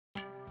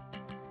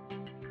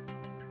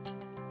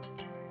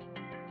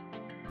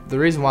The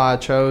reason why I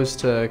chose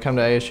to come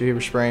to ASU-Heber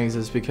Springs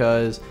is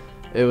because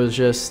it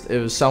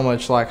was so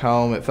much like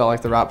home. It felt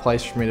like the right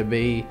place for me to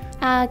be.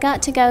 I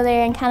got to go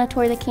there and kind of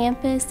tour the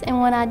campus, and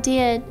when I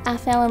did, I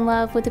fell in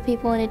love with the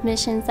people in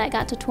admissions that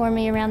got to tour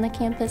me around the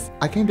campus.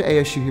 I came to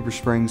ASU-Heber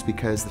Springs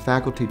because the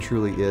faculty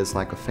truly is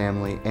like a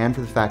family, and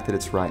for the fact that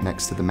it's right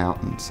next to the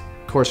mountains.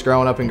 Of course,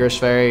 growing up in Greers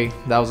Ferry,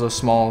 that was a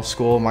small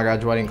school. My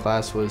graduating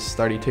class was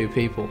 32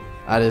 people.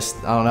 I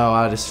don't know,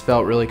 I just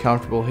felt really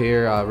comfortable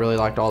here. I really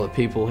liked all the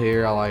people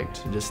here. I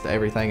liked just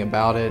everything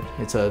about it.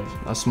 It's a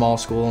small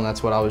school, and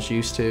that's what I was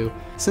used to.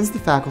 Since the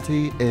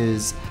faculty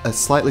is a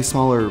slightly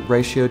smaller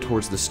ratio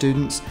towards the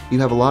students, you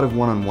have a lot of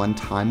one-on-one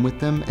time with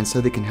them, and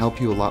so they can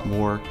help you a lot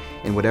more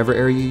in whatever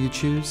area you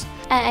choose.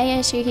 At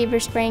ASU-Heber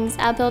Springs,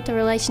 I built a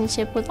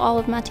relationship with all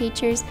of my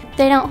teachers.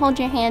 They don't hold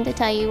your hand to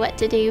tell you what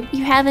to do.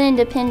 You have an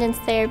independence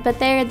there, but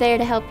they're there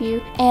to help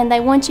you, and they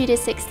want you to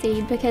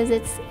succeed because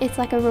it's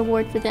like a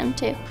reward for them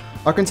too.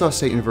 Arkansas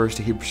State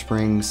University-Heber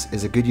Springs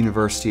is a good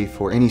university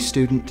for any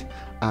student,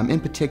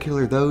 in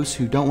particular those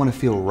who don't want to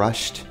feel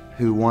rushed,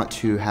 who want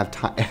to have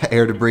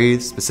air to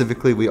breathe.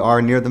 Specifically, we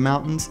are near the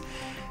mountains,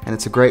 and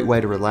it's a great way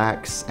to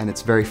relax, and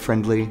it's very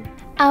friendly.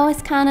 I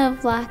was kind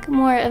of like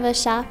more of a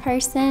shy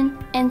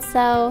person, and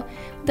so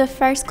the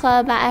first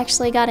club I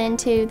actually got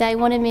into, they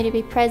wanted me to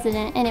be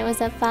president, and it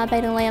was a Phi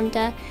Beta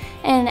Lambda.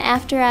 And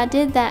after I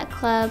did that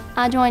club,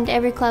 I joined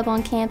every club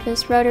on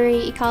campus: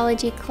 Rotary,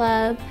 Ecology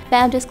Club,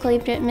 Baptist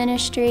Collegiate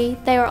Ministry.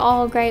 They were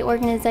all great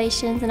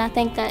organizations, and I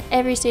think that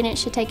every student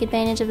should take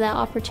advantage of that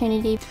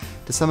opportunity.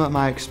 To sum up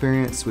my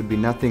experience would be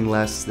nothing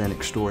less than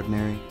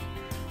extraordinary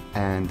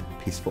and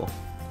peaceful.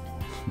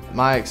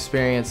 My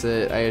experience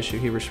at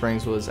ASU-Heber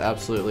Springs was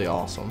absolutely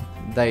awesome.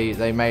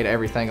 They made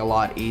everything a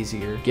lot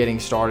easier. Getting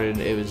started,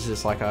 it was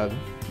just like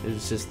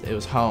it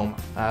was home.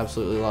 I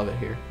absolutely love it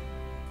here.